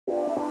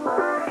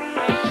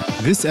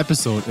This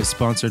episode is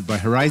sponsored by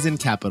Horizon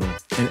Capital,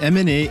 an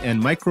M&A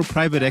and micro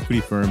private equity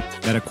firm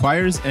that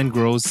acquires and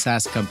grows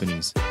SaaS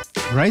companies.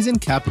 Horizon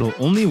Capital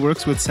only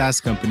works with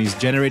SaaS companies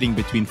generating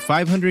between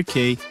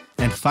 $500K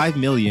and $5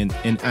 million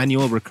in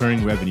annual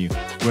recurring revenue,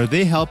 where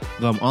they help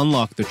them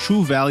unlock the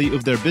true value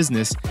of their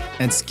business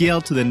and scale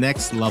to the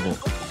next level.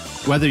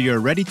 Whether you're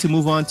ready to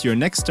move on to your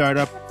next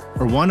startup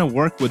or want to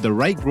work with the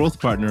right growth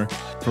partner,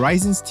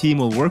 Horizon's team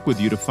will work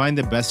with you to find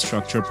the best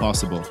structure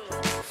possible.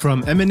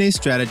 From M&A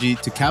strategy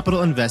to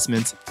capital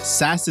investments,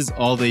 SaaS is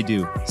all they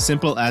do.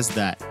 Simple as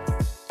that.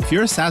 If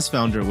you're a SaaS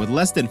founder with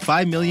less than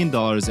 $5 million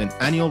in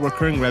annual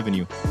recurring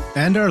revenue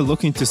and are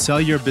looking to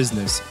sell your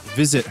business,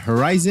 visit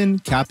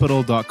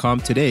horizoncapital.com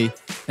today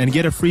and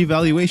get a free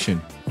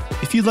valuation.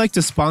 If you'd like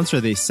to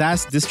sponsor the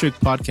SaaS District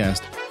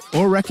podcast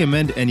or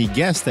recommend any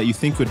guest that you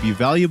think would be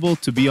valuable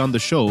to be on the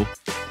show,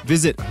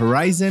 visit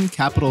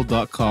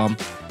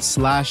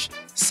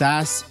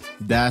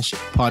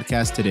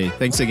horizoncapital.com/SaaS-podcast today.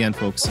 Thanks again,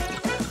 folks.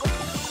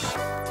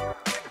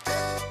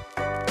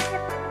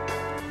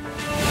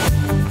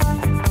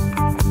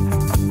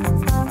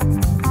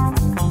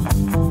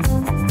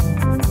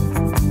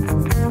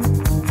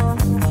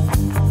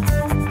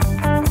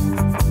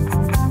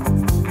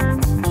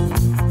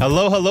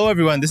 Hello,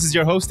 everyone. This is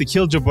your host,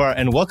 Akhil Jabbar,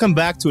 and welcome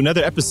back to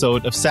another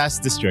episode of SaaS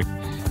District.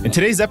 In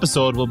today's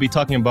episode, we'll be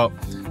talking about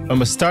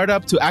from a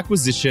startup to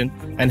acquisition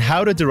and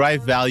how to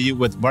derive value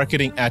with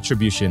marketing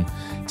attribution.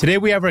 Today,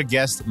 we have our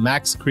guest,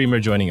 Max Kremer,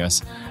 joining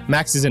us.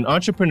 Max is an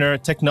entrepreneur,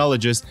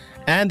 technologist,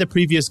 and the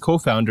previous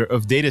co-founder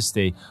of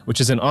Datastay,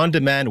 which is an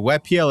on-demand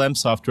web PLM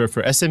software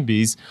for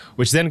SMBs,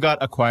 which then got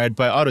acquired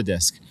by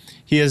Autodesk.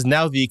 He is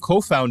now the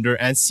co-founder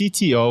and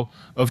CTO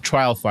of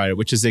Trialfire,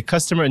 which is a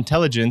customer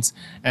intelligence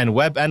and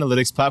web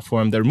analytics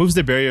platform that removes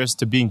the barriers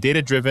to being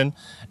data-driven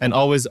and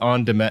always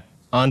on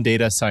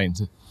data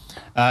science.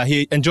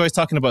 He enjoys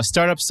talking about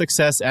startup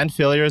success and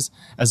failures,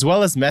 as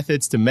well as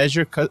methods to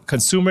measure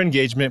consumer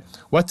engagement,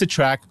 what to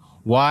track,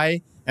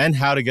 why, and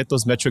how to get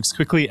those metrics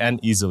quickly and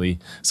easily.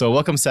 So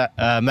welcome,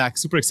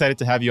 Max. Super excited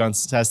to have you on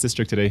SaaS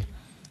District today.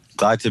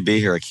 Glad to be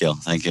here, Akhil.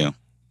 Thank you.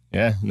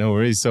 Yeah, no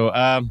worries. So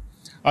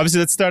obviously,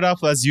 let's start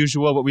off as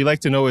usual. What we like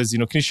to know is,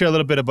 can you share a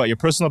little bit about your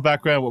personal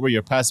background? What were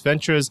your past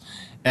ventures?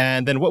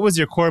 And then what was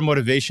your core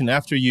motivation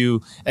after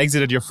you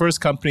exited your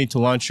first company to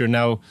launch your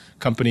now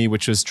company,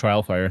 which is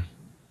Trialfire?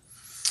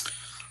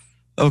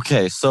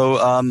 Okay,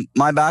 so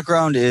my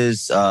background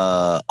is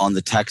on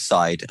the tech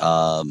side.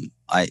 I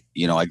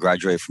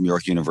graduated from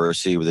York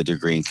University with a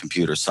degree in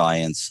computer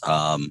science,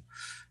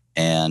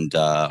 and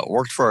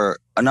worked for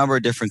a number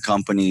of different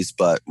companies,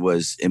 but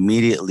was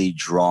immediately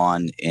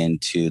drawn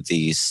into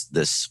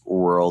this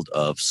world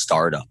of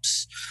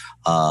startups.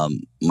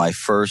 My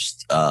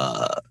first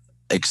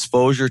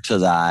exposure to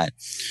that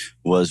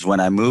was when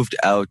I moved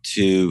out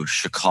to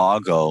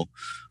Chicago.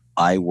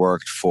 I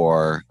worked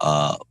for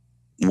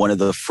one of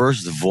the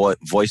first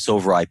voice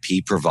over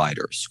IP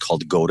providers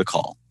called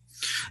Go-to-Call.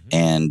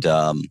 And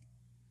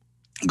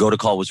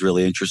Go-to-Call was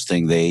really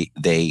interesting. They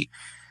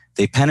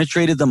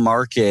penetrated the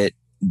market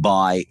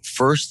by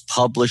first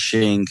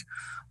publishing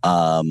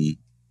the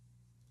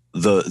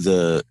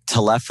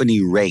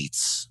telephony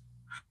rates.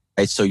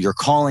 Right? So you're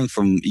calling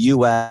from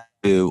US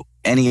to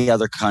any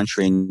other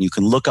country and you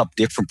can look up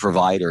different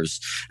providers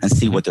and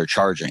see what they're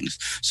charging.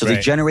 So They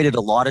generated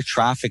a lot of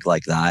traffic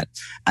like that.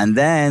 And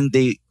then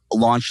they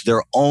launched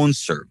their own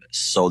service.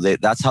 So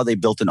that's how they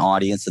built an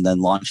audience and then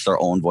launched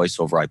their own voice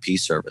over IP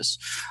service.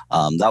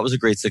 That was a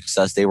great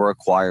success. They were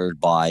acquired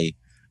by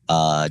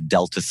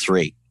Delta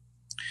 3.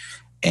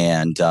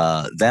 And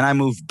then I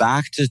moved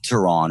back to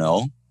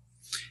Toronto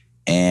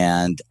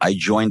and I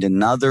joined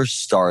another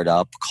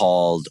startup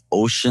called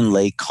Ocean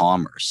Lake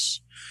Commerce.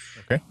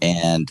 Okay.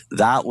 And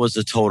that was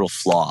a total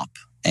flop.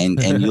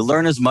 And you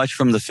learn as much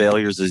from the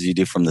failures as you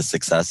do from the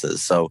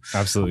successes. So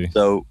absolutely.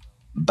 So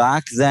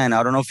back then,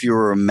 I don't know if you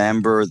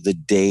remember the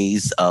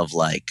days of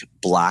like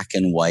black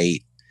and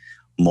white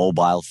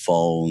mobile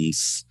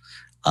phones,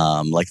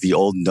 like the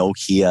old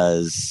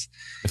Nokias.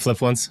 The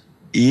flip ones?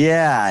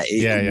 Yeah.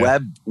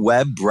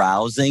 Web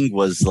browsing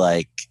was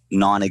like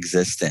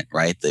non-existent,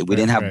 right? We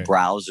didn't have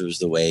browsers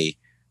the way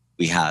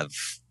we have,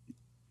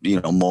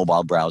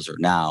 mobile browser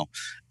now.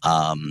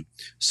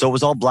 So it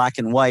was all black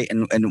and white.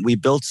 And we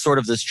built sort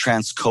of this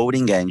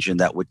transcoding engine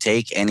that would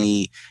take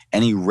any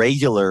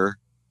regular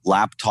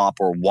laptop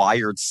or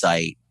wired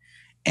site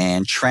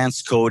and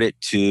transcode it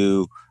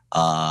to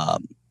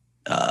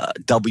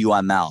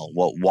WML,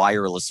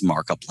 wireless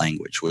markup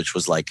language, which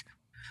was like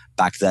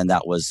back then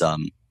that was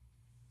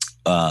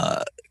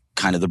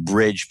kind of the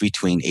bridge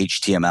between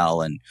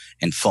HTML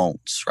and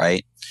phones,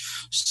 right?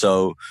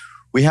 So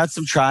we had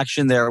some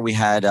traction there. We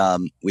had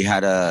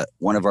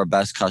one of our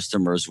best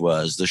customers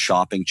was the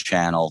shopping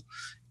channel.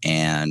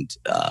 And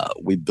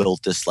we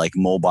built this like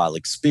mobile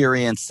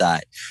experience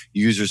that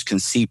users can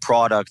see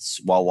products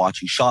while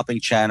watching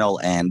shopping channel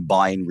and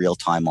buy in real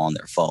time on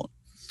their phone.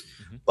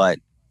 But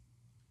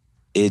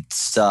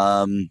it's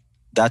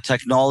that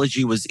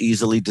technology was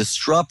easily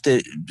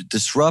disrupted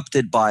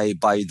by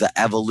the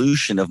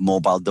evolution of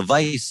mobile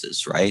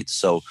devices, right?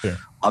 So Sure.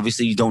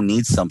 obviously you don't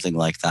need something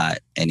like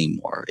that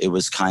anymore. It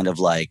was kind of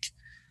like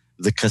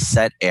the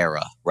cassette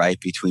era, right?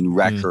 Between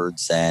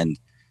records and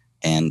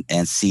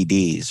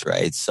CDs,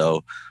 right?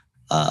 So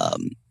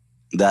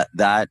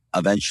that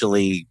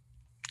eventually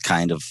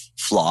kind of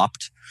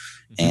flopped,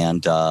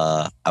 and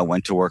I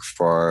went to work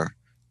for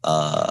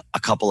a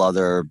couple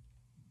other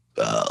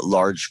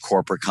large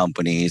corporate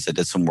companies. I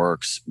did some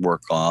work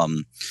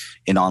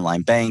in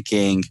online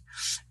banking,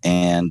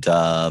 and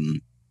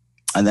then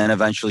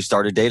eventually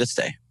started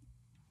Datastay.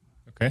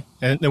 Okay.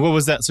 And what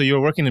was that? So you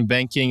were working in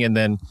banking, and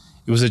then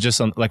was it just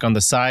on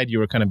the side? You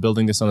were kind of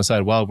building this on the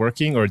side while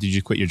working, or did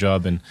you quit your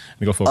job and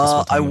go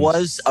focus? I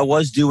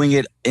was doing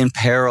it in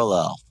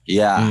parallel.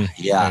 Yeah.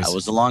 Nice. It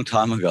was a long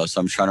time ago,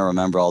 so I'm trying to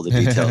remember all the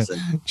details.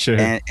 Sure.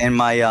 And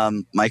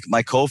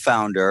my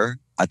co-founder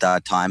at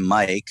that time,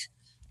 Mike,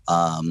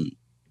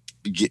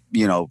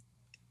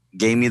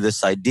 gave me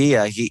this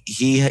idea.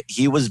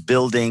 He was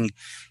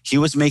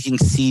making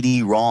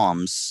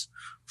CD-ROMs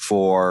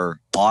for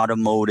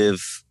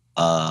automotive,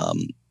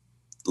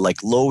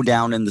 like low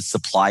down in the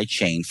supply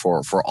chain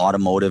for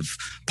automotive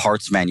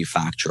parts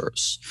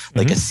manufacturers,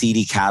 like a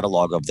CD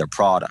catalog of their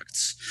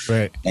products.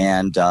 Right.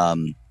 And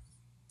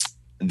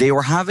they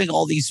were having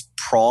all these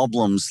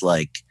problems,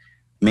 like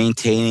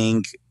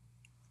maintaining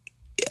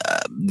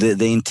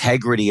the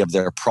integrity of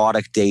their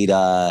product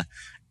data,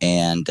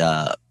 and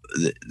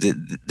they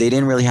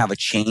didn't really have a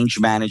change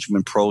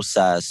management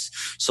process.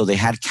 So they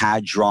had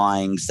CAD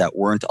drawings that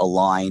weren't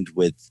aligned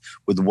with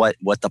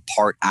what the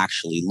part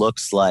actually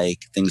looks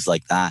like, things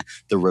like that.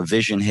 The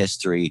revision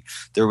history.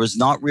 There was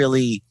not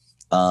really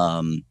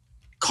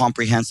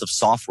comprehensive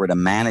software to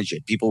manage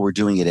it. People were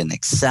doing it in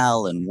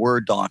Excel and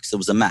Word docs. It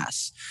was a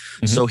mess.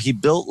 So he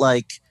built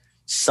like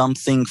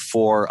something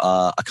for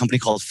a company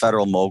called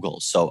Federal Mogul.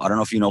 So I don't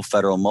know if you know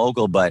Federal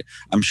Mogul, but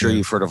I'm sure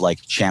you've heard of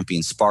like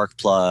Champion spark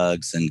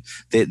plugs, and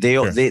that's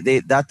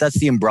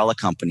the umbrella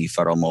company,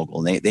 Federal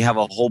Mogul. They have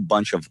a whole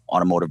bunch of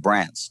automotive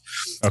brands.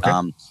 Okay.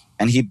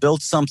 And he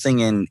built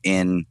something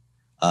in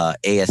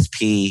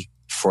ASP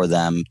for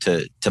them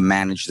to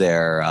manage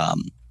their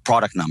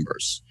product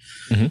numbers.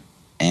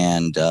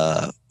 And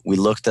we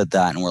looked at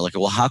that and we're like,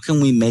 well, how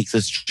can we make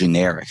this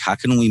generic? How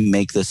can we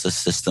make this a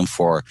system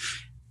for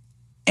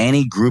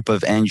any group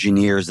of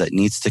engineers that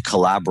needs to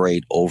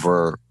collaborate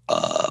over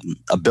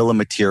a bill of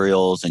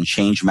materials and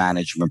change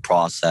management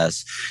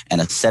process and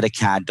a set of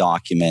CAD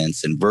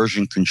documents and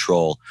version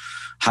control?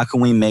 How can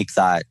we make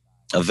that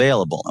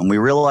available? And we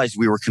realized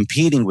we were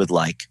competing with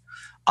like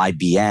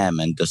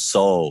IBM and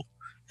Dassault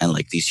and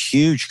like these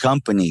huge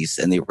companies,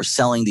 and they were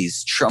selling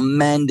these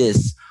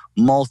tremendous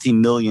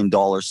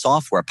multi-million-dollar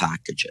software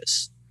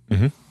packages.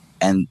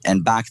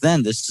 And back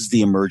then, this is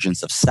the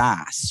emergence of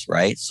SaaS,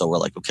 right? So we're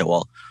like, okay,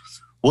 well,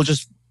 we'll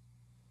just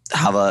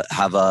have a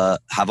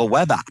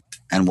web app,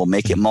 and we'll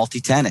make it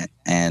multi-tenant,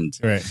 and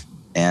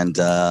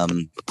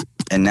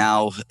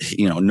now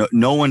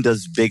no one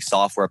does big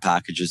software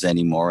packages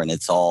anymore, and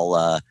it's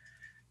all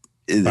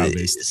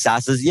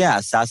SaaS is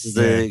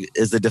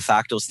the de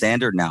facto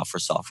standard now for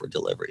software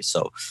delivery.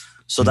 So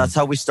that's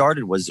how we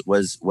started. Was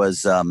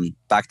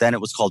back then it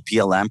was called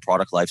PLM,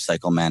 Product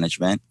Lifecycle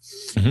Management,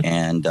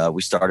 and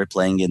we started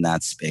playing in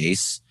that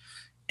space,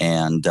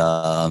 and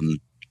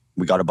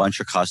we got a bunch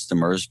of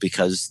customers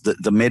because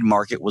the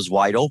mid-market was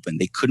wide open.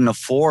 They couldn't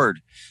afford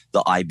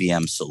the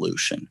IBM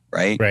solution,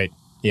 right? Right,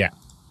 yeah.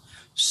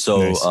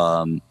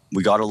 So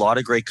we got a lot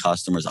of great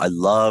customers. I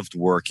loved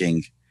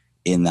working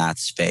in that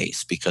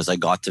space because I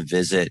got to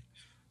visit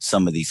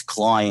some of these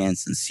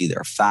clients and see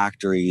their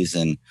factories.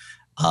 And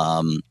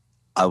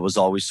I was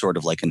always sort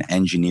of like an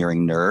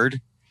engineering nerd.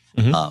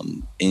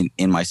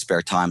 In my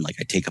spare time, like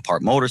I take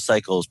apart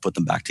motorcycles, put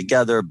them back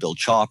together, build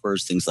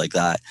choppers, things like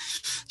that.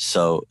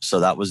 So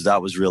that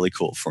was really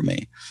cool for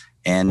me.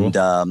 And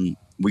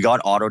we got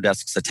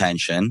Autodesk's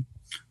attention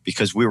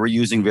because we were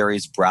using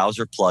various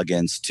browser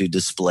plugins to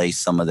display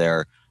some of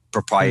their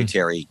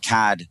proprietary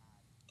CAD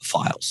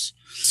files.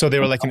 So they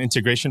were like an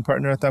integration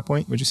partner at that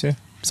point, would you say?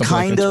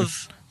 Kind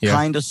of,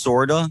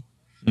 sorta.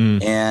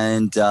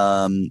 And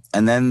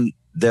then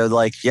they're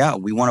like, yeah,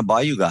 we want to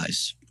buy you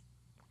guys.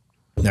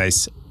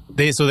 Nice.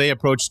 They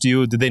approached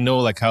you. Did they know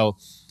like how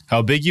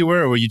big you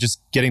were, or were you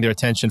just getting their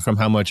attention from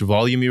how much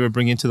volume you were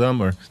bringing to them?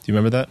 Or do you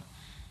remember that?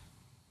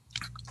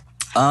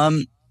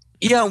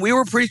 Yeah, we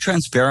were pretty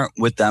transparent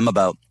with them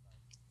about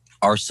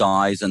our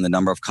size and the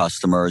number of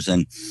customers,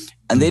 and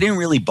they didn't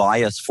really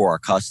buy us for our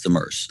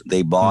customers.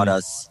 They bought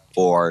us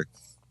for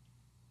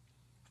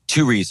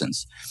two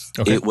reasons.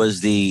 Okay. It was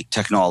the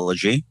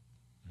technology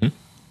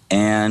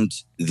and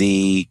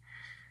the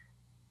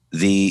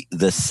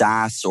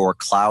SaaS or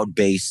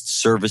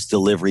cloud-based service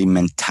delivery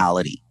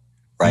mentality,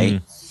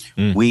 right?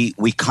 We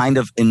kind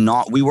of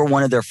we were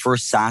one of their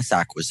first SaaS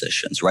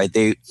acquisitions, right?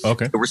 They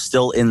were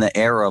still in the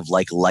era of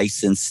like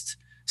licensed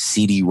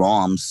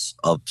CD-ROMs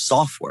of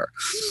software.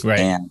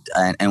 Right.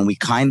 And we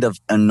kind of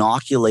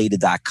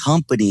inoculated that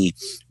company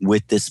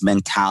with this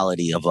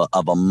mentality of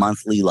a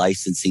monthly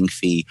licensing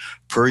fee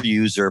per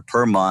user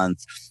per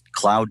month,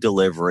 cloud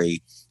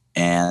delivery,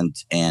 and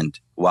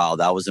wow,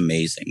 that was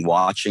amazing.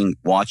 Watching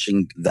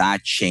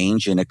that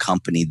change in a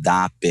company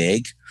that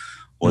big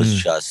was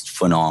just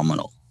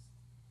phenomenal.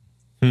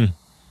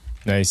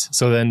 Nice.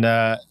 So then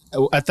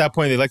at that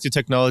point, they liked your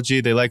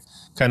technology. They liked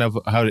kind of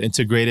how it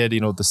integrated,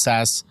 the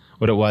SaaS,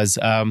 what it was.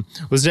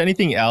 Was there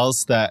anything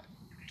else that,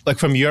 like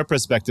from your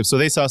perspective, so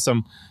they saw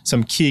some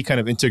key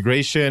kind of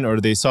integration, or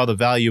they saw the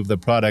value of the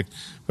product.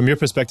 From your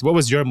perspective, what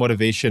was your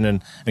motivation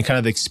and kind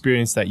of the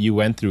experience that you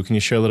went through? Can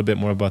you share a little bit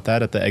more about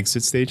that at the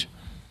exit stage?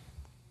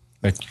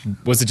 Like,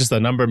 was it just the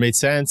number made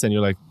sense and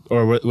you're like,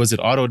 or was it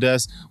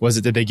Autodesk?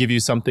 Did they give you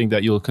something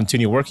that you'll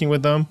continue working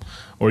with them,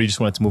 or you just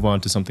wanted to move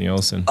on to something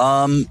else? And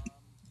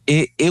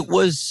it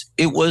was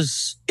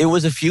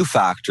a few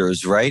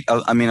factors, right?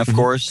 I mean, of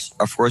course,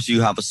 you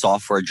have a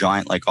software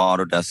giant like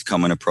Autodesk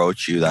come and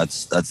approach you.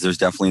 That's there's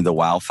definitely the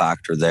wow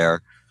factor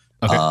there.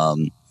 Okay.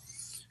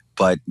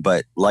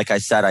 But like I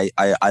said,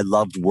 I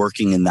loved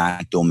working in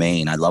that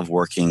domain. I love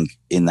working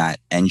in that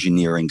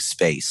engineering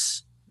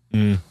space.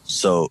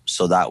 So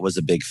that was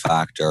a big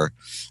factor.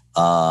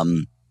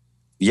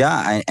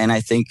 Yeah, and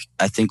I think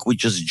we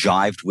just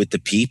jived with the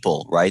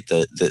people, right?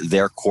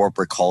 Their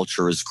corporate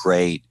culture is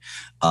great.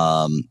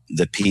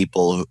 The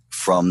people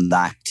from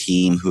that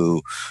team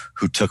who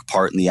took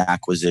part in the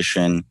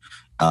acquisition,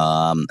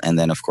 and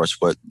then of course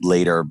what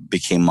later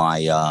became my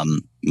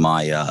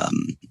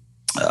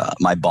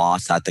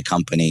boss at the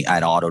company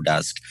at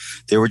Autodesk.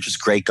 They were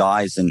just great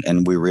guys,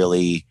 and we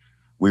really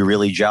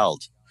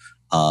gelled.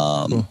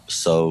 Cool.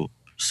 So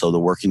the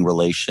working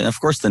relation, of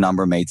course, the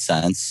number made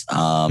sense.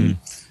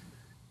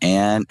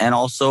 And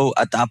also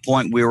at that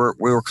point we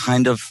were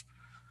kind of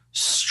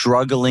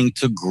struggling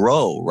to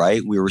grow,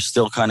 right? We were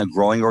still kind of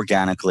growing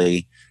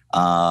organically.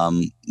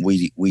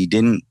 We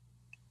didn't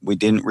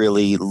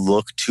really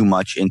look too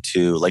much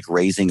into like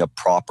raising a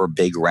proper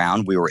big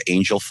round. We were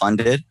angel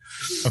funded.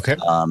 Okay.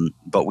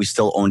 But we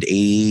still owned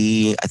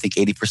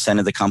 80%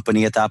 of the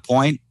company at that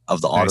point of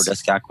the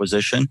Autodesk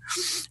acquisition.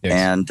 Yes.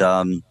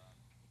 And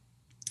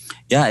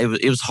yeah,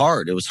 it was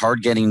hard. It was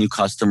hard getting new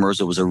customers.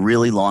 It was a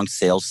really long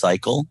sales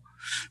cycle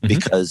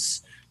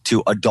because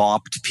to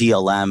adopt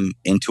PLM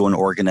into an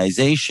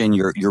organization,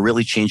 you're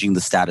really changing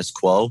the status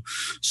quo.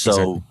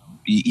 So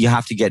you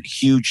have to get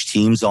huge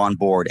teams on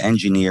board,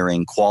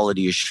 engineering,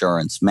 quality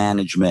assurance,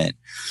 management.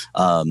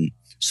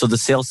 So the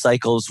sales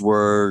cycles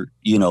were,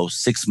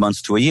 6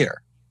 months to a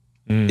year.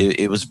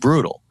 It was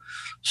brutal.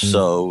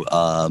 So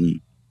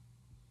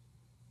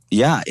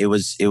yeah, it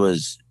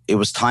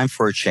was time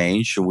for a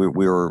change. We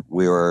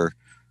were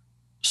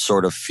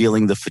sort of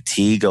feeling the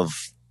fatigue of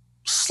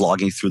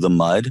slogging through the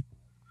mud,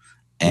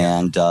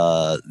 and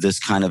this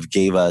kind of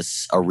gave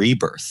us a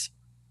rebirth.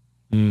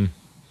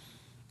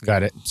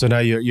 Got it. So now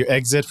your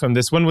exit from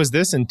this. When was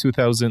this? In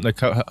 2000? Like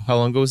how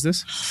long ago was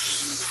this?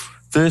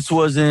 This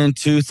was in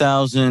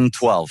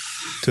 2012.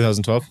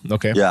 2012.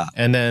 Okay. Yeah.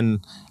 And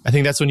then I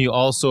think that's when you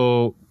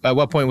also, at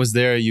what point was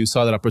there you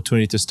saw that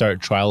opportunity to start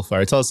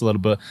Trialfire? Tell us a little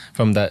bit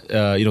from that,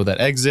 that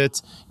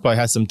exit. You probably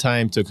had some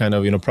time to kind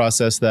of,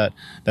 process that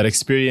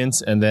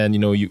experience. And then,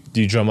 do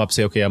you drum up,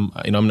 say, okay, I'm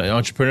an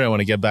entrepreneur. I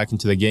want to get back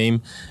into the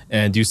game.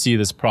 And do you see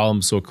this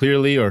problem so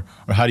clearly, or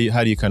how do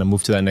you kind of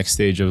move to that next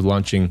stage of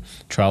launching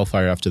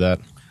Trialfire after that?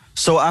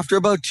 So after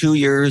about 2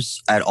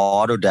 years at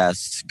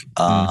Autodesk,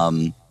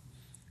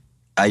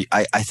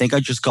 I think I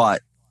just got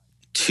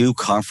too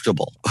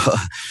comfortable,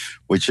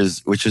 which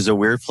is a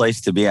weird place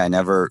to be. I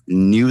never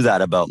knew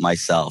that about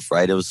myself,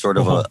 right? It was sort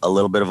of a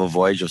little bit of a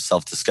voyage of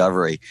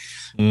self-discovery.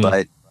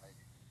 But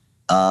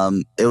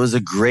it was a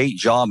great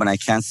job, and I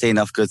can't say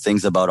enough good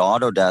things about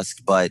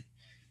Autodesk. But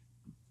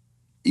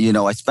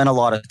I spent a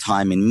lot of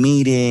time in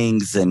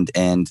meetings, and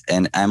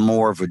I'm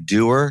more of a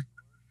doer,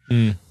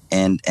 and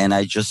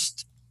I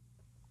just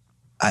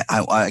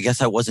I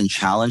guess I wasn't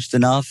challenged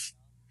enough.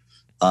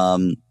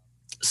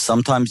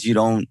 Sometimes you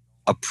don't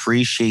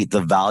appreciate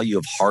the value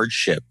of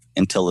hardship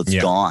until it's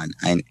gone.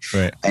 I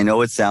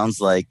know it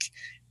sounds like,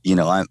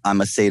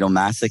 I'm a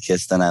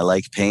sadomasochist and I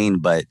like pain,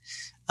 but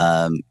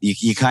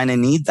you kind of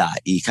need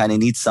that. You kind of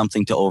need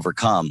something to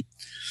overcome.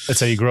 That's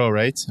how you grow,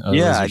 right?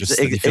 Yeah,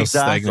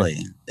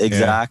 exactly.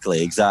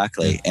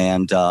 Yeah.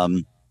 And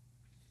the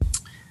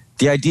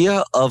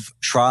idea of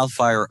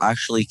Trialfire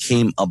actually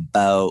came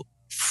about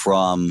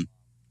from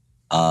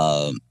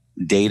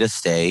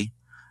Datastay.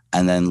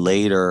 And then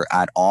later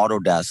at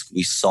Autodesk,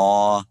 we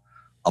saw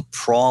a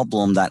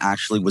problem that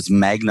actually was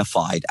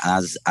magnified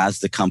as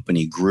the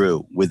company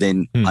grew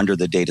under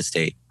the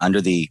Datastay,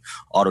 under the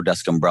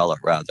Autodesk umbrella,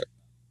 rather.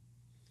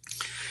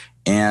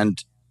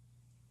 And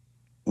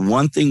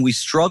one thing we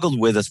struggled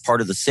with as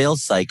part of the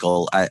sales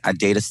cycle at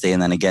Datastay, and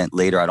then again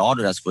later at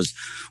Autodesk,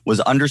 was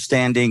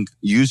understanding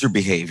user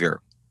behavior.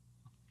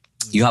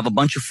 You have a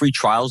bunch of free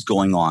trials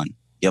going on.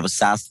 You have a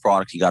SaaS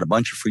product. You got a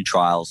bunch of free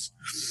trials.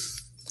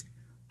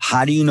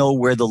 how do you know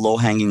where the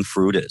low-hanging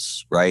fruit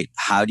is, right?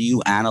 How do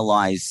you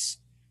analyze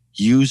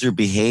user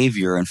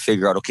behavior and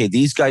figure out, okay,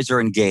 these guys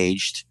are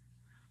engaged,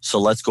 so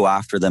let's go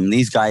after them.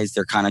 These guys,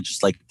 they're kind of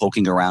just like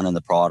poking around in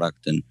the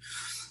product. And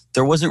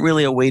there wasn't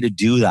really a way to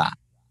do that,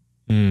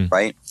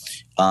 right?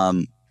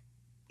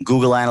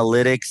 Google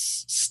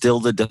Analytics, still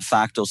the de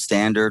facto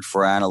standard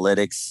for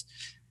analytics.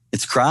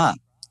 It's crap.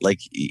 Like,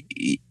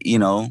 you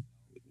know,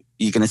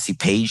 you're going to see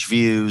page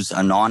views,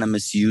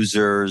 anonymous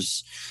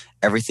users,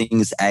 everything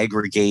is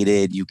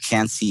aggregated. You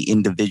can't see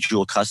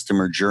individual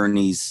customer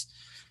journeys.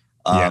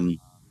 You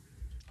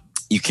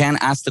can't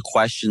ask the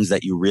questions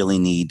that you really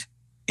need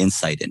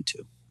insight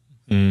into.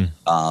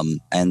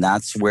 And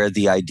that's where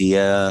the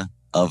idea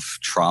of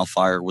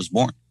Trialfire was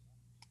born.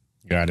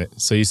 Got it.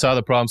 So you saw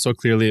the problem so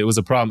clearly. It was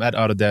a problem at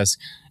Autodesk.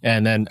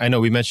 And then I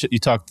know we mentioned, you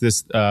talked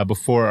this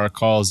before our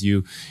calls,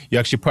 you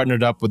actually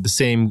partnered up with the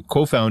same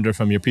co-founder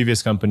from your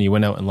previous company. You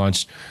went out and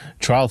launched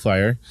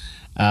Trialfire.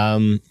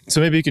 So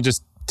maybe you could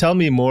just tell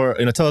me more,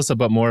 tell us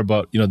more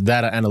about,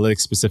 data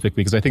analytics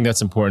specifically, because I think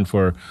that's important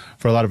for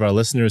a lot of our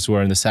listeners who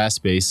are in the SaaS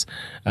space.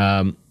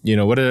 What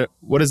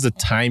is the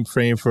time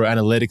frame for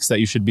analytics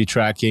that you should be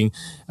tracking?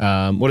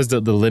 What is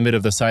the limit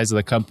of the size of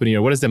the company,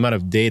 or what is the amount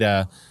of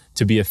data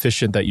to be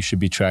efficient that you should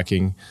be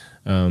tracking,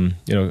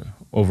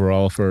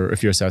 overall for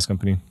if you're a SaaS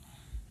company?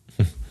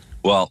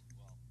 Well,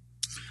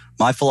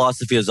 my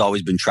philosophy has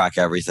always been track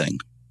everything.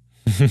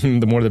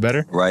 The more the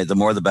better? Right. The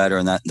more the better.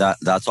 And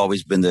that's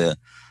always been the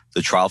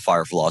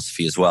Trialfire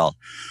philosophy as well.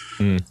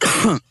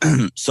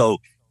 So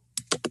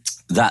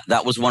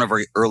that was one of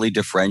our early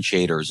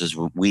differentiators, is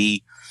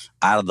we,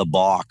 out of the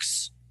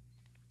box,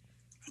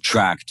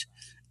 tracked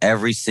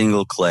every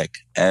single click,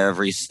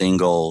 every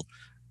single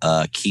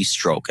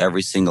keystroke,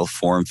 every single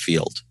form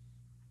field,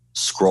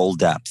 scroll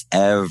depth,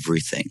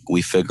 everything.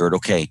 We figured,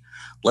 okay,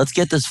 let's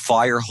get this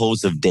fire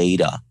hose of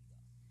data,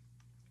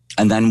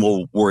 and then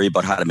we'll worry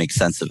about how to make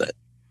sense of it.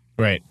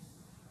 Right.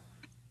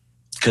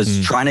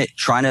 Because trying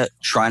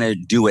to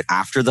do it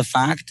after the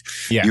fact,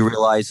 you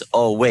realize,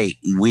 oh wait,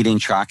 we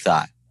didn't track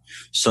that.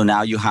 So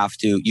now you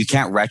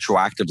can't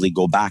retroactively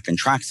go back and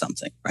track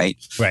something, right?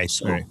 Right.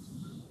 So right.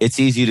 It's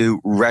easy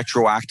to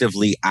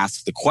retroactively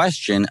ask the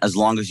question as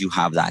long as you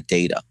have that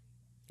data.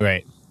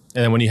 Right.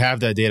 And then when you have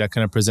that data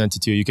kind of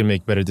presented to you, you can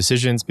make better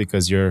decisions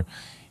because you're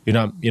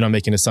not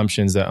making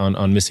assumptions that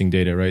on missing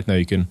data, right? Now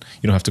you don't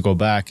have to go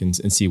back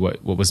and see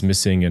what was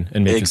missing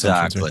and make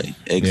assumptions. Right?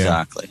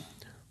 Exactly. Yeah.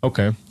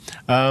 Okay.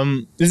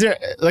 Is there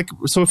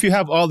so if you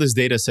have all these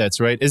data sets,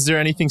 right, is there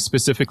anything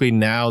specifically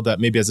now that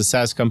maybe as a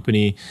SaaS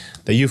company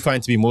that you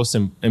find to be most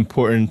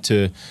important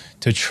to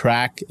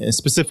track,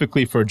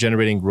 specifically for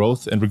generating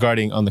growth and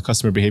regarding on the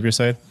customer behavior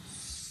side?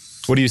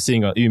 What are you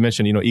seeing? You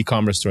mentioned,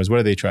 e-commerce stores. What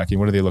are they tracking?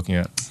 What are they looking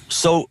at?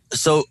 So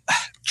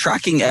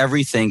tracking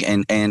everything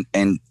and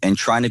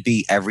trying to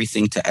be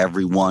everything to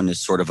everyone is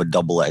sort of a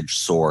double-edged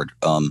sword.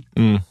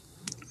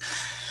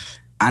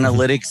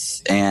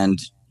 Analytics and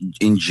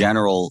in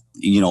general,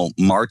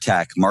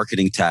 MarTech,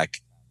 marketing tech,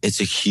 it's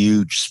a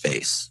huge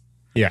space.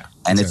 Yeah.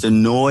 And It's a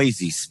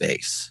noisy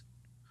space.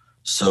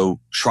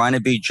 So trying to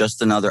be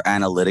just another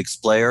analytics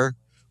player,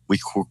 we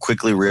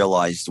quickly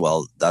realized,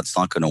 well, that's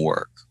not going to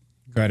work.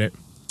 Got it.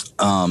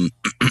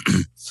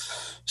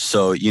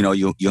 So,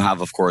 you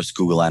have, of course,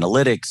 Google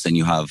Analytics, and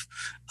you have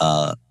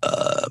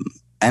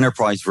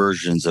enterprise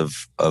versions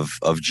of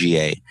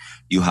GA.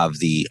 You have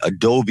the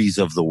Adobes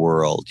of the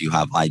world. You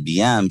have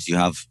IBMs. You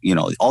have,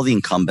 all the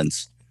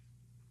incumbents.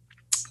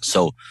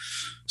 So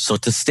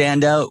to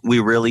stand out, we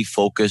really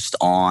focused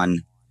on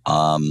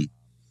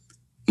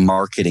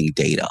marketing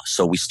data.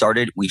 So we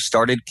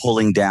started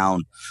pulling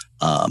down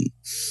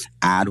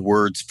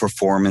AdWords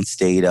performance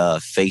data,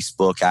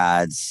 Facebook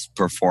ads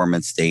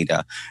performance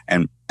data,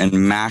 and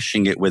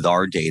mashing it with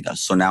our data.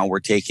 So now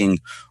we're taking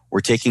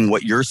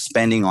what you're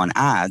spending on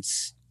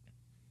ads,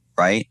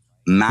 right?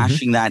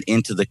 Mashing that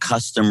into the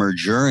customer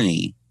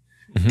journey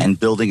and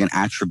building an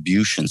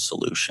attribution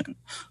solution.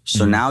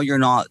 So now you're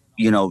not,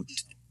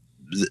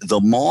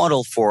 the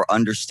model for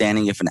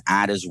understanding if an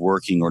ad is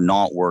working or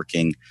not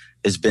working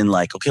has been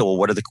like, okay, well,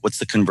 what's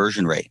the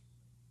conversion rate?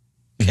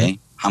 Okay.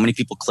 How many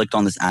people clicked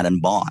on this ad and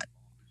bought?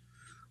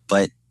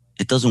 But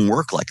it doesn't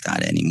work like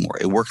that anymore.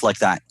 It worked like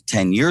that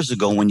 10 years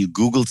ago when you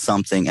Googled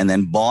something and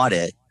then bought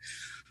it.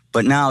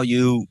 But now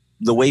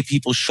the way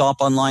people shop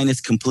online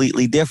is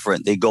completely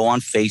different. They go on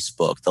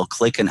Facebook, they'll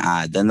click an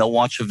ad, then they'll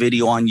watch a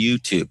video on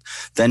YouTube,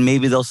 then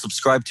maybe they'll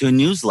subscribe to a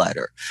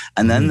newsletter,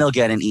 and then they'll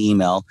get an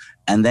email,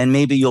 and then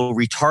maybe you'll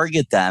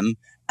retarget them,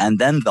 and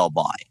then they'll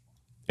buy.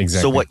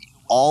 Exactly. So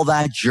all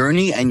that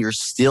journey, and you're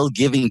still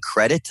giving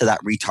credit to that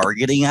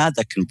retargeting ad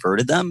that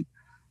converted them,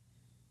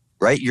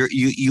 right?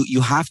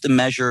 You have to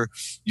measure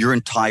your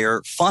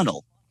entire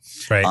funnel.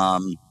 Right.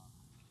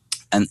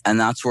 And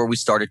that's where we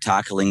started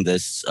tackling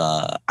this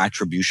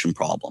attribution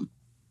problem,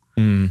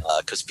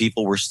 because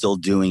people were still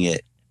doing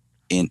it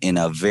in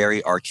a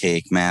very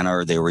archaic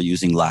manner. They were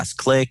using last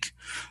click.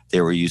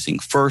 They were using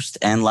first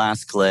and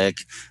last click.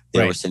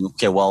 They were saying,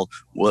 okay, well,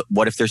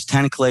 what if there's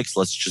 10 clicks?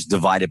 Let's just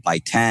divide it by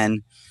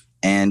 10.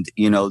 And,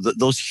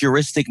 those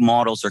heuristic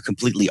models are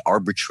completely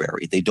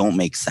arbitrary. They don't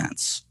make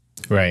sense.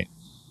 Right.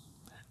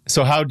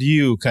 So how do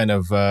you kind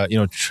of,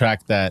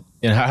 track that?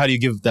 And how do you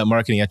give that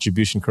marketing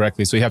attribution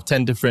correctly? So you have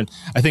 10 different,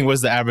 I think,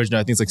 what's the average now?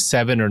 I think it's like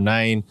 7 or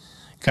 9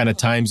 kind of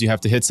times you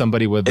have to hit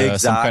somebody with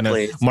some kind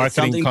of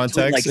marketing it's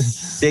context. Like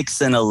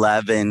 6 and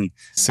 11,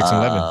 6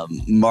 and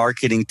 11.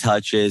 Marketing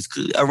touches,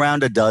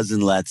 around a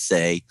dozen, let's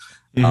say,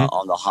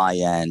 on the high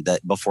end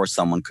that before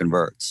someone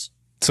converts.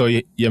 So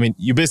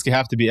you basically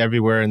have to be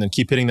everywhere and then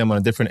keep hitting them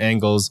on different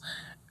angles.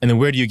 And then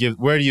where do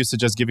you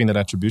suggest giving that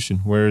attribution?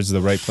 Where is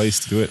the right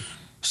place to do it?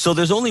 So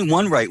there's only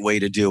one right way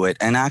to do it.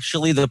 And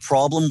actually the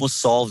problem was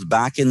solved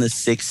back in the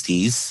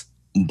 60s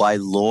by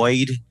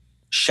Lloyd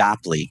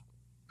Shapley,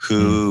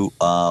 who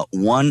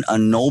won a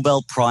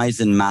Nobel Prize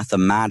in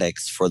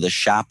mathematics for the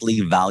Shapley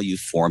value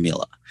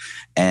formula.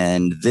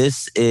 And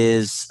this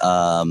is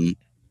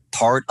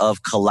part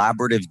of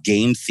collaborative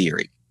game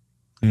theory.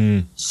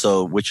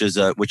 So which is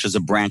a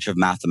branch of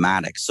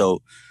mathematics.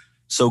 So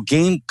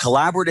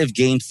collaborative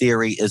game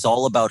theory is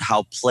all about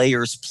how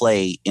players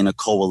play in a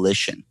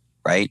coalition,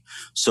 right?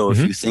 So if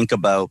you think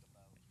about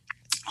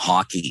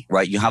hockey,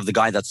 right, you have the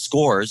guy that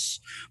scores,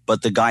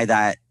 but the guy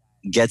that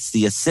gets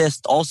the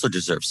assist also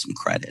deserves some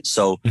credit.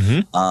 So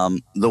the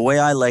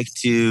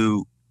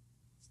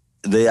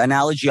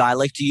analogy I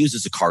like to use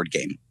is a card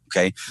game.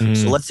 Okay.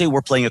 So let's say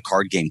we're playing a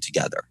card game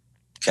together.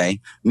 Okay.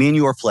 Me and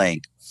you are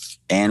playing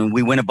and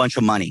we win a bunch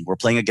of money. We're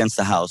playing against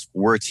the house.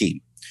 We're a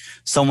team.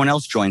 Someone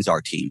else joins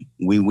our team.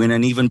 We win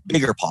an even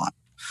bigger pot.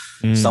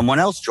 Someone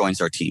else joins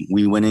our team.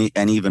 We win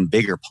an even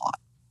bigger pot.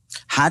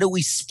 How do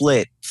we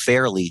split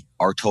fairly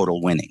our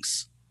total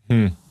winnings?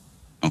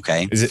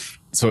 Okay. Is it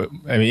so?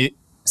 I mean,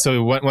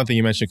 so one thing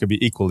you mentioned could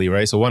be equally,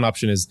 right? So one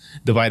option is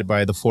divided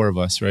by the 4 of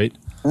us, right?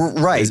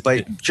 Right.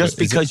 But just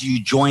because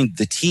you joined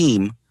the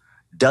team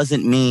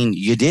doesn't mean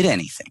you did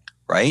anything,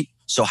 right?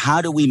 So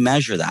how do we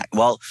measure that?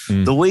 Well,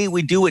 the way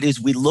we do it is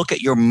we look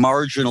at your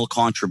marginal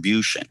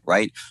contribution,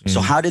 right?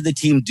 So how did the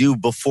team do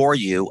before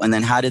you? And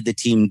then how did the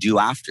team do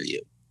after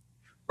you?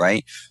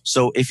 Right?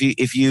 So if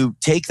you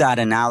take that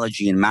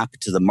analogy and map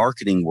it to the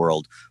marketing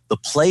world, the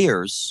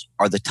players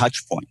are the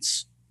touch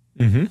points.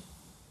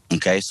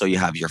 Okay, so you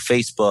have your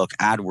Facebook,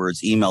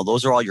 AdWords, email,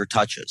 those are all your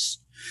touches.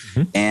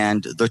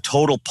 And the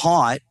total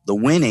pot, the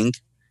winning,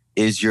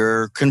 is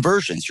your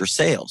conversions, your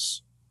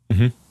sales.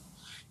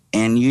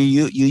 And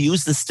you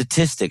use the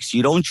statistics.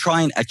 You don't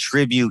try and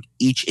attribute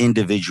each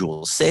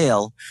individual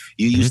sale.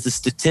 You use the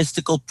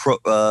statistical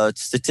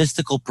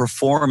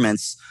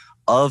performance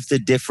of the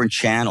different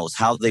channels,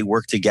 how they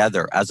work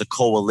together as a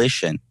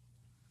coalition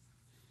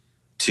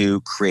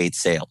to create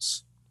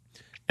sales.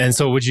 And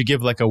so would you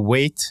give like a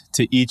weight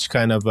to each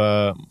kind of,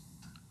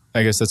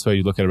 I guess that's why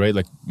you look at it, right?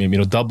 Like maybe,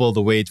 double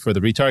the weight for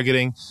the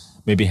retargeting,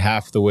 maybe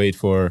half the weight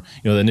for,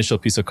 the initial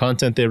piece of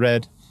content they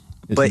read.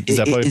 But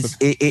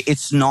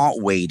it's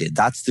not weighted.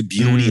 That's the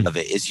beauty of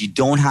it, is you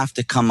don't have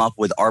to come up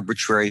with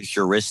arbitrary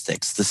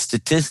heuristics. The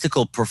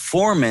statistical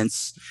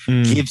performance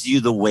gives you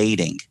the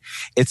weighting.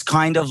 It's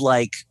kind of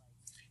like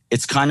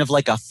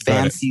a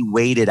fancy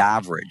weighted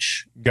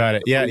average. Got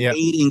it. Yeah, the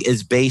weighting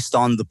is based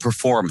on the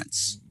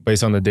performance.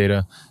 Based on the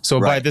data. So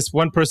by this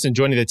one person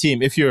joining the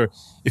team, if your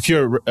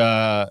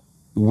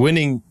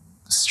winning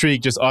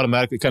streak just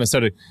automatically kind of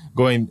started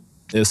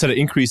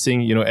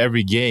increasing,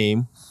 every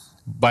game,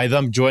 by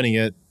them joining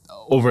it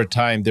over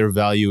time, their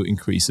value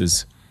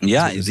increases.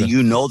 Yeah,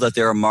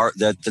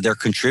 that they're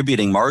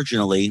contributing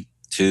marginally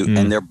to,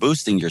 and they're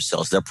boosting your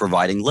sales. They're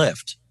providing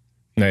lift.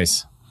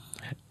 Nice.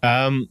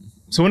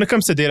 So when it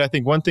comes to data, I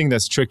think one thing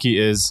that's tricky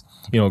is,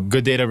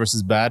 good data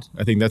versus bad.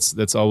 I think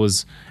that's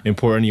always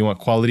important. You want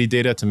quality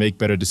data to make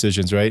better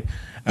decisions, right?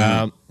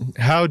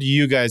 How do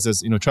you guys,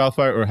 as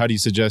Trialfire, or how do you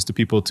suggest to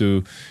people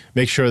to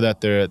make sure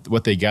that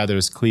what they gather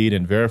is clean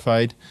and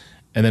verified?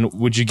 And then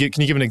can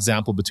you give an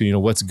example between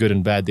what's good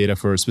and bad data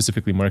for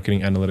specifically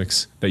marketing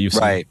analytics that you've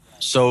seen? Right.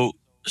 So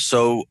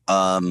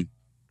I'm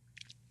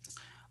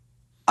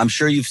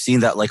sure you've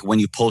seen that, like when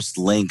you post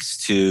links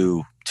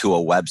to a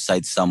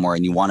website somewhere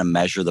and you want to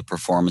measure the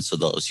performance of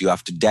those, you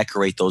have to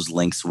decorate those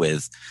links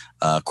with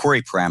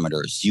query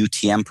parameters,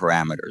 UTM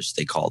parameters,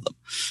 they call them.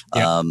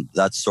 Yeah.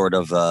 That's sort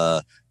of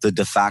the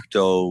de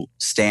facto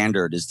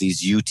standard is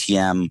these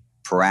UTM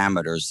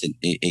parameters.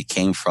 It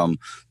came from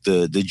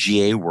the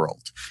GA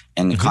world,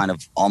 and kind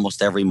of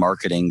almost every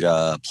marketing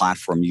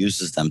platform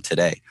uses them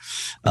today.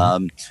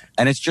 And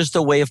it's just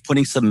a way of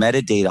putting some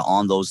metadata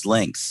on those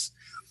links.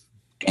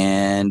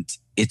 And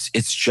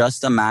it's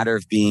just a matter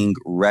of being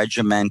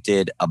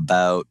regimented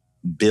about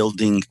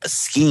building a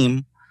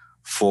scheme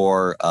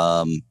for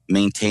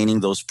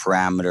maintaining those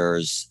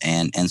parameters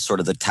and sort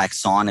of the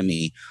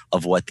taxonomy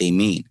of what they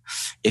mean.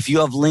 If you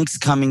have links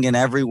coming in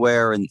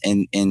everywhere and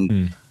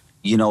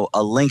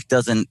a link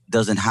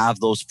doesn't have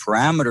those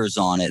parameters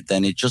on it,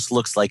 then it just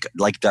looks like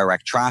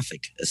direct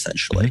traffic,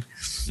 essentially.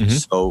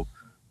 So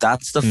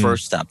that's the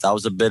first step. That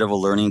was a bit of a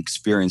learning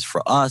experience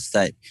for us,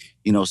 that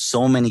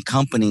so many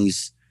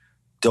companies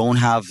don't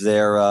have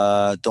their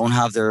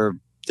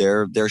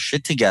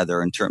shit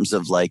together in terms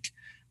of like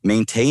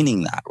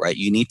maintaining that, right?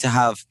 You need to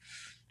have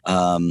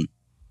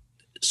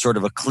sort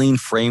of a clean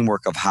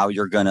framework of how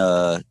you're going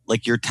to,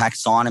 like your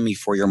taxonomy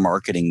for your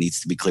marketing needs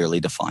to be clearly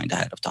defined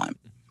ahead of time.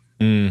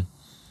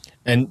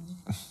 And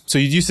so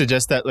you do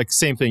suggest that, like,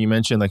 same thing you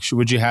mentioned, like,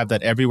 would you have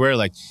that everywhere?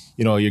 Like,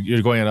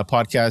 you're going on a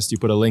podcast, you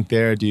put a link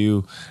there. Do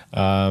you,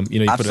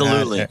 you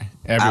Absolutely. put an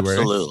ad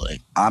everywhere?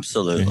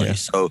 Absolutely. Yeah.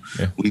 So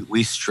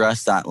we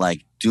stress that,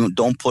 like,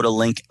 don't put a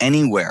link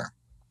anywhere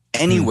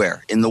in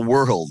the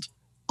world,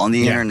 on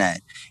the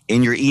internet,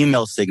 in your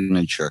email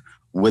signature,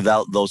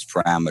 without those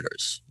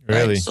parameters.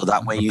 Really? Right? So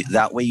that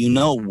way you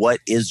know what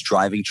is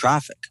driving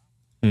traffic.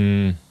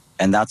 And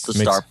that's the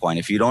start point.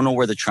 If you don't know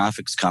where the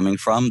traffic's coming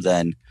from,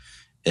 then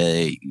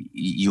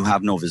you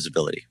have no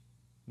visibility.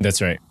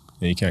 That's right.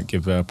 You can't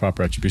give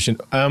proper attribution.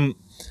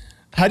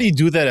 How do you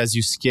do that as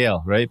you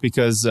scale, right?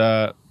 Because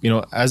as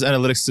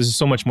analytics, there's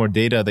so much more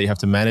data that you have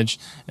to manage,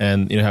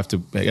 and have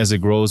to, as it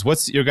grows.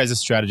 What's your guys'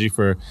 strategy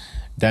for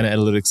data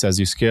analytics as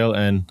you scale,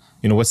 and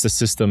what's the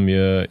system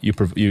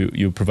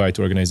you provide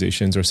to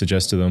organizations or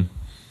suggest to them?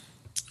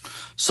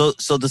 So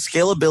the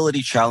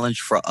scalability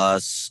challenge for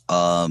us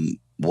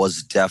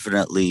was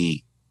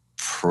definitely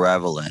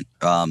prevalent.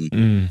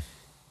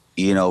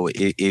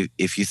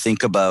 If you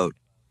think about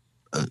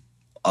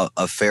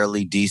a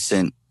fairly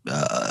decent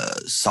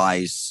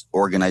size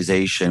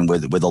organization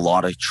with a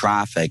lot of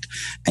traffic,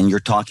 and you're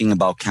talking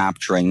about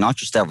capturing not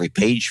just every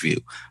page view,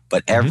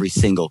 but every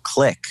single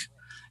click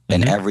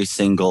and every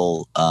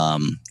single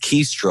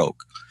keystroke,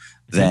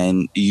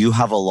 then you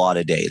have a lot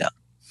of data.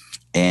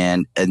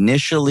 And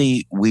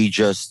initially, we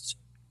just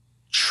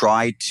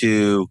tried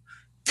to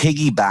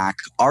piggyback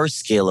our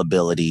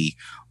scalability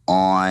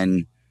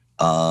on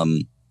a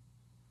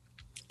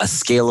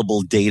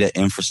scalable data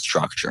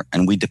infrastructure,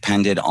 and we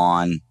depended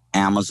on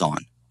Amazon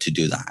to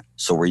do that.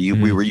 So we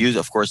were using,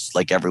 of course,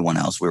 like everyone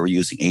else, we were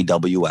using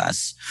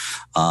AWS,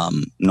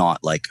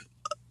 not like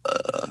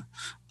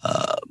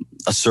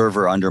a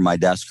server under my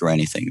desk or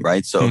anything,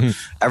 right? So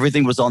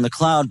everything was on the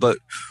cloud, but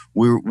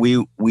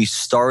we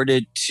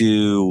started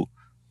to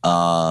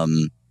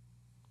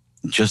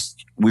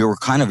we were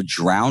kind of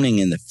drowning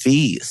in the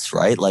fees,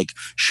 right? Like,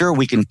 sure,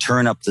 we can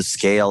turn up the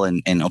scale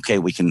and okay,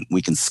 we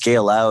can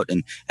scale out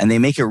and they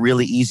make it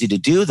really easy to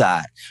do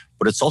that,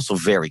 but it's also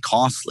very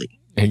costly.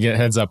 It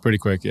heads up pretty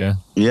quick, yeah.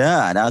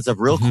 Yeah, it adds up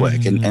real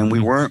quick, and we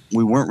weren't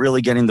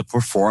really getting the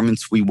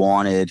performance we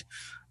wanted.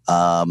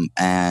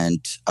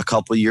 And a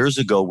couple of years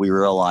ago, we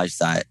realized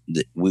that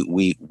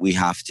we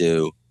have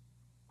to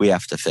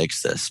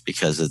fix this,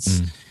 because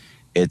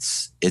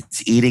it's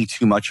eating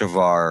too much of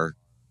our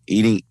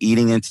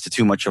eating into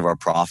too much of our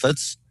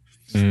profits.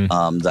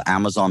 The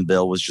Amazon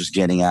bill was just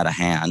getting out of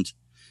hand,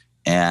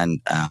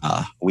 and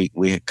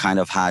we kind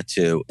of had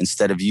to,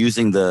 instead of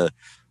using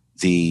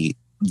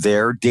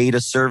their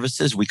data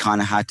services, we kind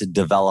of had to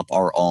develop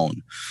our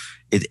own.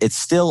 It's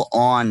still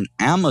on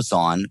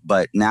Amazon,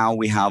 but now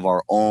we have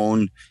our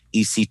own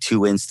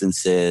EC2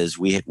 instances.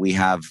 We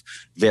have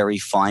very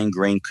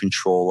fine-grained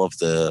control of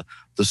the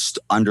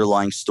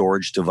underlying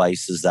storage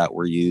devices that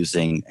we're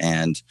using,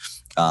 and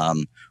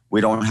we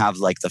don't have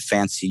like the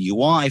fancy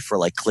UI for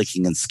like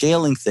clicking and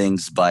scaling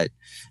things, but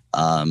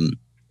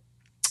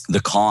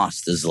the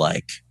cost is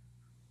like,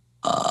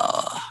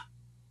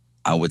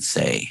 I would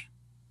say,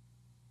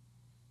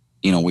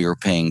 we were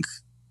paying,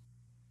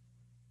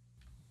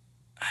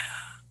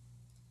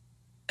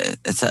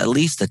 it's at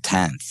least a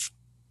tenth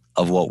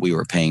of what we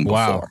were paying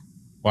before.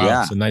 Wow.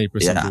 Yeah. So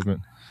 90%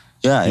 improvement.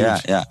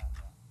 Yeah.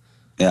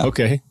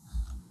 Okay.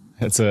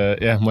 It's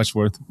much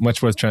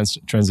worth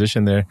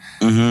transition there.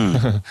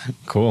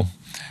 Cool.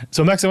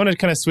 So Max, I want to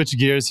kind of switch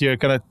gears here,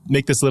 kind of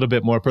make this a little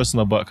bit more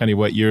personal about kind of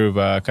what you've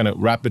kind of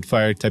rapid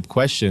fire type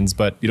questions,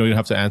 but you don't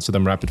have to answer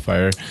them rapid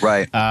fire.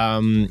 Right.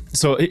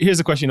 So here's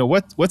a question.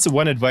 What's the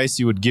one advice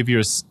you would give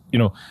your,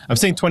 I'm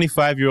saying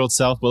 25-year-old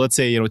self, but let's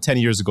say 10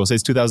 years ago, say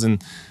it's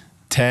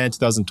 2010,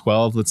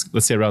 2012.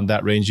 Let's say around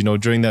that range.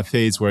 During that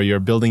phase where you're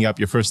building up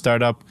your first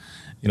startup,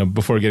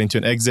 before getting to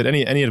an exit.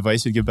 Any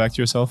advice you'd give back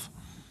to yourself?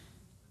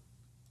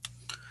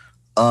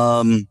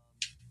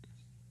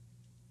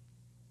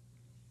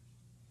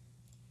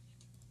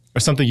 Or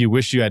something you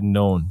wish you had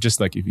known, just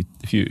like if you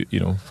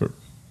for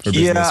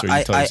business.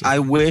 Yeah, I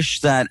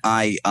wish that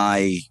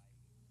I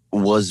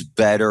was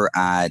better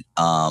at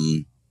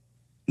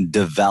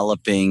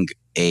developing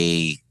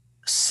a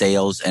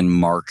sales and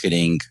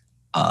marketing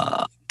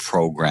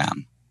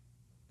program.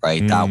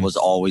 Right, that was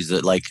always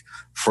like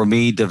for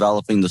me,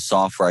 developing the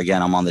software.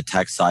 Again, I'm on the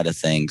tech side of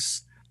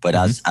things. But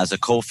as a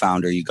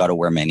co-founder, you got to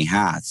wear many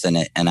hats, and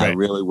right. I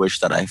really wish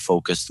that I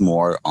focused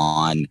more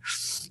on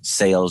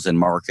sales and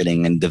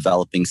marketing and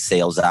developing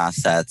sales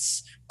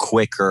assets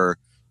quicker,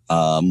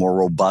 more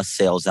robust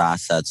sales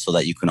assets, so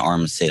that you can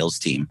arm a sales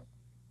team.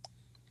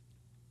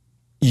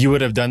 You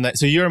would have done that.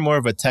 So you're more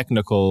of a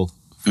technical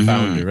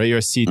founder, right? You're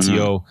a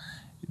CTO.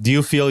 Do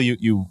you feel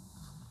you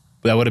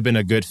that would have been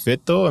a good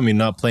fit, though? I mean,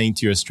 not playing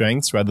to your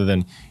strengths, rather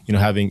than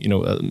having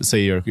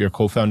say your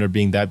co-founder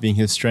being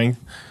his strength.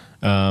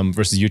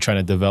 Versus you trying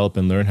to develop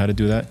and learn how to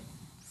do that?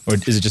 Or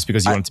is it just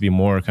because you want it to be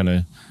more kind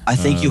of? I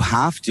think you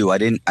have to. I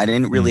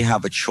didn't really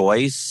have a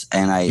choice,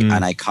 and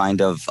I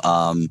kind of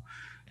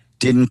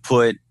didn't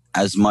put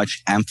as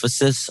much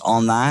emphasis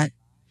on that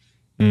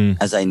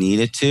as I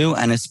needed to,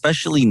 and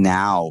especially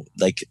now,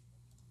 like,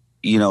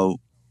 you know,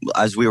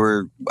 as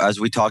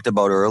we talked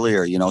about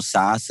earlier, you know,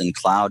 SaaS and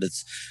cloud,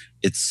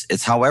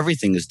 it's how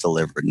everything is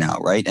delivered now,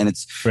 right? And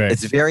it's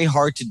very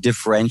hard to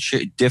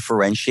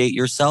differentiate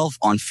yourself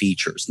on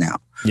features now.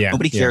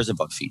 Nobody cares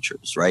about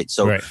features, right?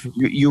 So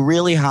you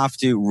really have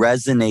to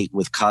resonate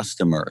with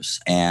customers,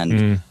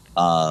 and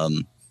I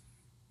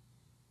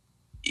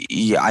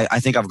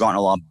think I've gotten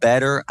a lot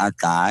better at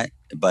that,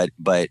 but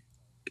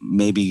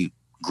maybe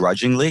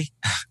grudgingly.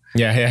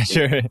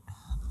 Sure.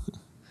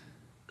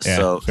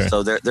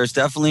 So there's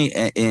definitely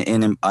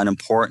an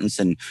importance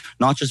in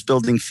not just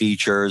building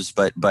features,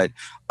 but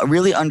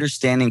really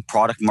understanding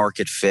product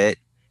market fit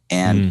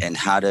and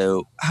how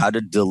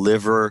to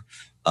deliver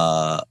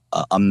a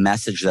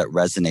message that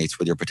resonates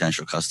with your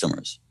potential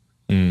customers.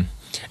 And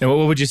what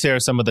would you say are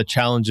some of the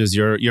challenges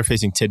you're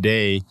facing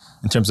today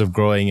in terms of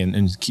growing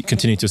and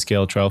continuing to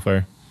scale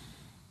Trialfire?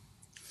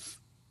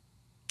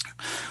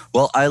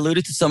 Well, I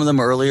alluded to some of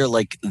them earlier,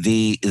 like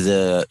the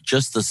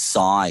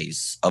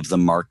size of the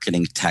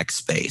marketing tech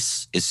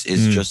space is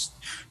just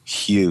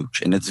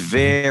huge, and it's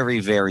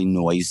very, very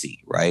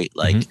noisy, right?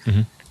 Like,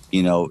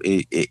 you know,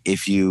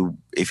 if you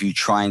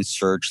try and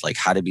search like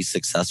how to be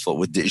successful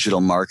with digital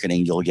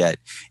marketing, you'll get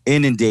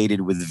inundated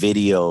with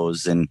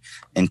videos and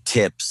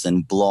tips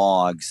and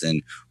blogs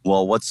and,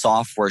 well, what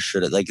software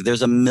should it, like,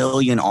 there's a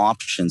million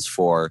options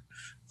for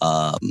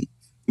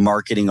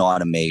marketing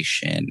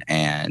automation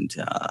and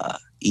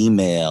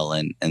email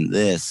and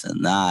this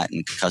and that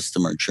and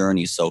customer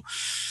journey. So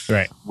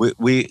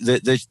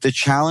the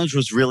challenge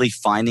was really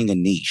finding a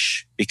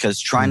niche,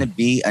 because trying to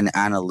be an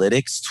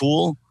analytics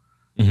tool,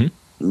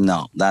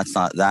 no, that's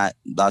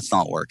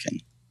not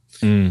working.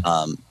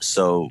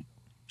 So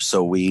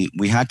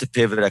we had to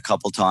pivot a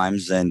couple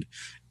times, and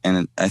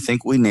I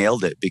think we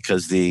nailed it,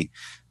 because the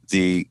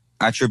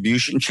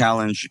attribution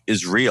challenge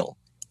is real.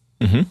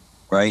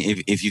 Right?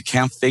 If you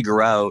can't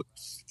figure out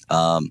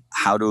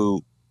how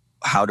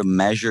to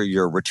measure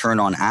your return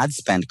on ad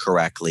spend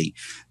correctly,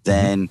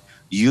 then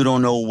you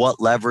don't know what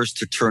levers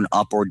to turn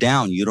up or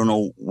down. You don't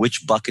know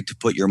which bucket to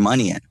put your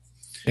money in.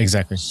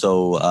 Exactly.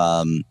 So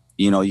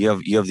you know, you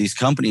have these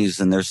companies,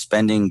 and they're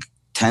spending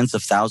tens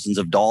of thousands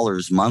of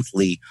dollars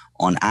monthly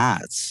on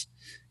ads,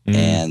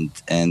 and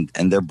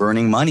they're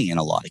burning money in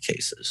a lot of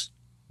cases.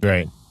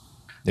 Right.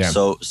 Yeah.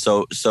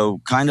 So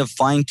kind of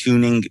fine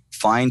tuning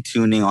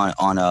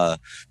on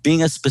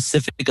being as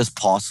specific as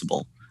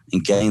possible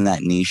and getting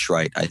that niche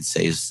right, I'd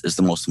say is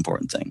the most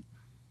important thing.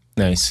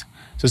 Nice.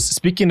 So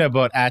speaking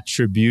about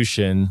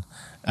attribution,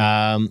 you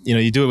know,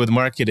 you do it with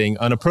marketing.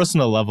 On a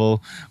personal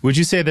level, would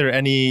you say there are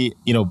any,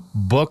 you know,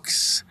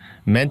 books,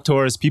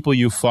 mentors, people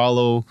you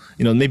follow,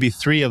 you know, maybe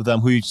 3 of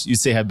them who you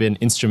say have been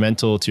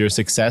instrumental to your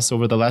success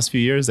over the last few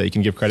years that you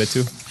can give credit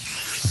to?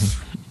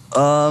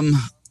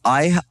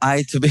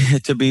 I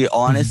to be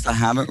honest, I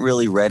haven't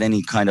really read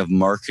any kind of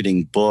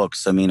marketing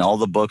books. I mean, all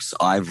the books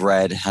I've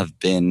read have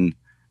been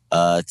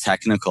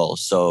technical.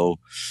 So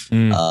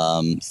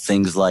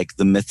things like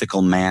The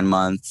Mythical Man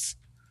Month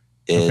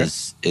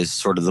is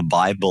sort of the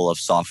Bible of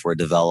software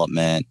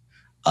development.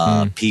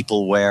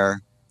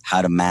 Peopleware,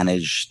 how to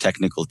manage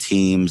technical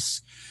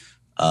teams.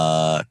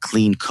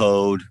 Clean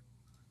Code,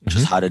 which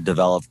is how to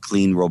develop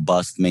clean,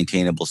 robust,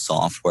 maintainable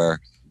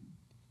software.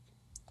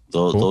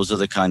 Those are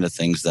the kind of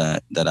things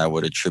that I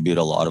would attribute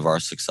a lot of our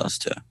success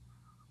to.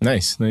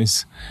 Nice.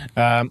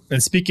 And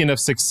speaking of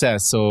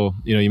success, so,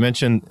 you know, you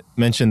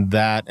mentioned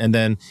that, and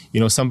then, you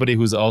know, somebody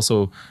who's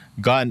also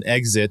got an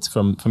exit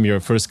from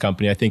your first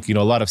company. I think, you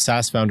know, a lot of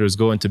SaaS founders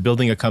go into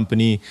building a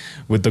company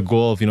with the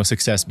goal of, you know,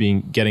 success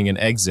being getting an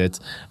exit.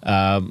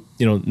 You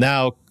know,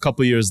 now a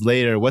couple of years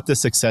later, what does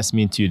success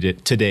mean to you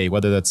today?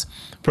 Whether that's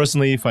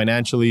personally,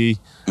 financially,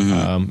 you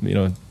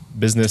know,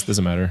 business,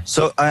 doesn't matter.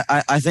 So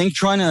I think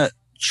trying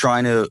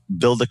to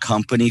build a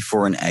company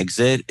for an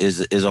exit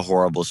is a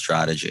horrible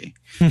strategy.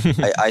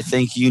 I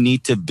think you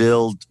need to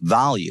build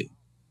value,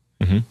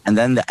 and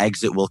then the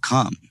exit will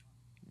come.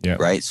 Yeah.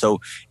 Right. So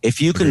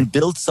if you can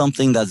build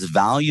something that's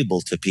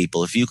valuable to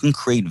people, if you can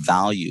create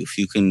value,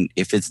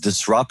 if it's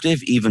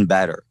disruptive, even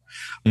better.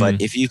 But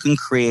if you can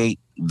create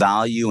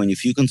value and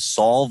if you can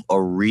solve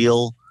a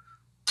real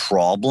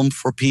problem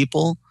for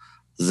people,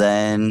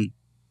 then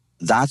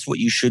that's what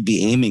you should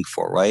be aiming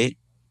for, right?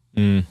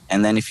 And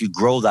then if you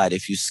grow that,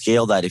 if you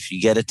scale that, if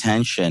you get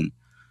attention,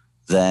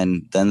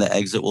 then the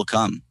exit will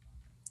come.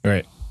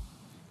 Right.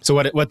 So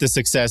what does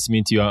success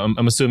mean to you?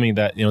 I'm assuming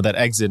that, you know, that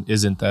exit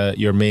isn't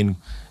your main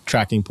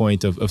tracking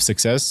point of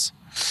success.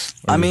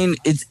 I mean,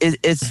 it's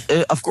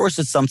of course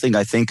it's something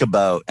I think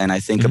about, and I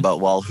think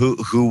about, well,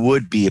 who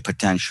would be a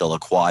potential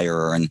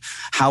acquirer, and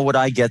how would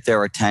I get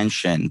their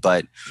attention?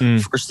 But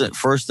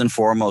first and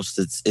foremost,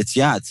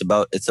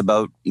 it's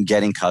about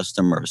getting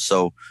customers.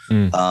 So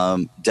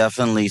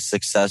definitely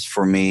success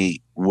for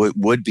me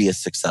would be a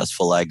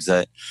successful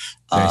exit.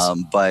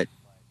 Nice. But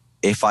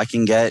if I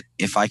can get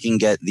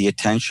the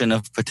attention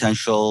of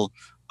potential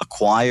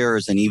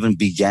acquirers and even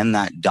begin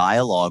that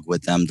dialogue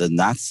with them, then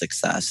that's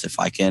success. If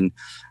I can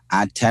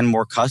add 10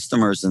 more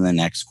customers in the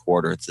next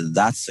quarter,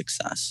 that's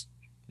success.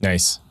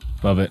 Nice.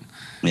 Love it.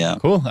 Yeah.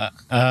 Cool.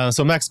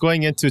 So Max,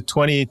 going into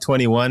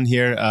 2021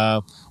 here,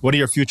 what are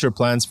your future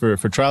plans for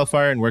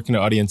Trialfire, and where can the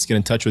audience get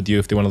in touch with you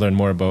if they want to learn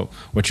more about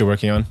what you're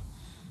working on?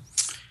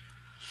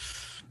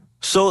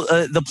 So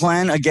the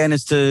plan, again,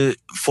 is to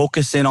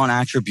focus in on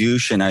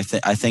attribution. I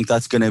think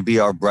that's going to be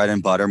our bread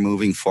and butter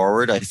moving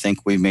forward. I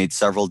think we've made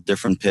several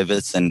different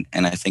pivots, and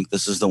I think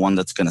this is the one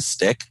that's going to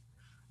stick.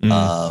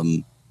 Mm-hmm.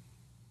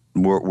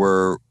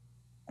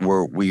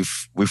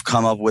 We've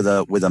come up with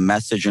a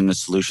message and a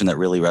solution that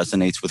really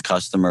resonates with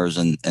customers,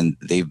 and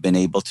they've been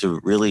able to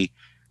really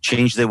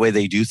change the way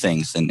they do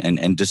things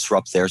and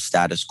disrupt their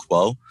status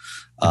quo.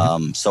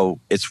 Mm-hmm. So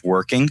it's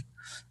working.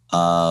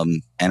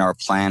 And our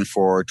plan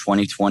for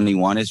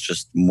 2021 is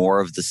just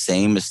more of the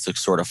same, is to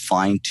sort of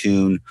fine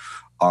tune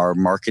our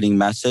marketing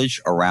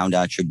message around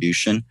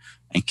attribution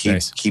and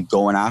keep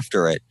going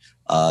after it.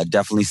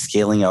 Definitely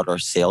scaling out our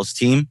sales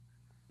team.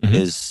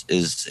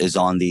 Mm-hmm. is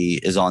on the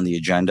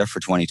agenda for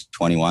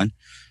 2021.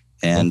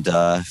 And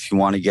if you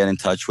want to get in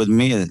touch with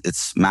me,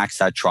 it's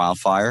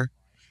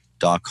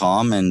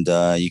max@trialfire.com, and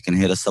you can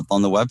hit us up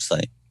on the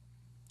website.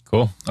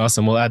 Cool.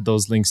 Awesome. We'll add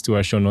those links to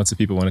our show notes if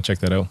people want to check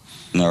that out.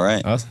 All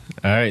right. Awesome.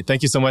 All right.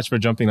 Thank you so much for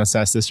jumping on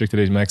SaaS District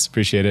today, Max.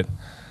 Appreciate it.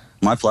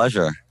 My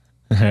pleasure.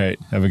 All right.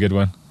 Have a good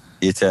one.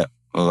 You too.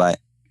 Bye-bye.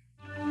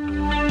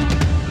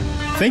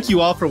 Thank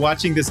you all for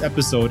watching this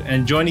episode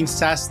and joining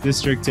SaaS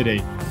District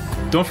today.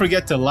 Don't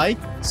forget to like,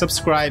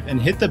 subscribe,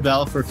 and hit the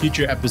bell for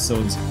future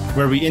episodes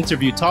where we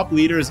interview top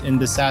leaders in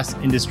the SaaS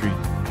industry.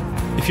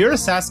 If you're a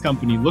SaaS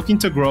company looking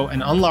to grow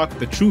and unlock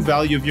the true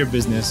value of your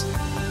business,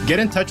 get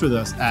in touch with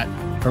us at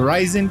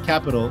Horizon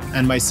Capital,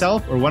 and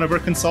myself or one of our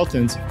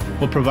consultants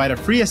will provide a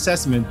free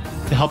assessment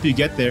to help you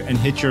get there and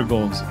hit your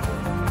goals.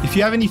 If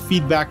you have any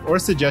feedback or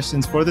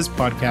suggestions for this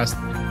podcast,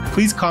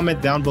 please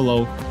comment down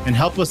below and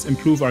help us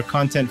improve our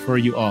content for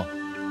you all.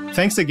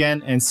 Thanks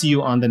again, and see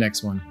you on the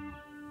next one.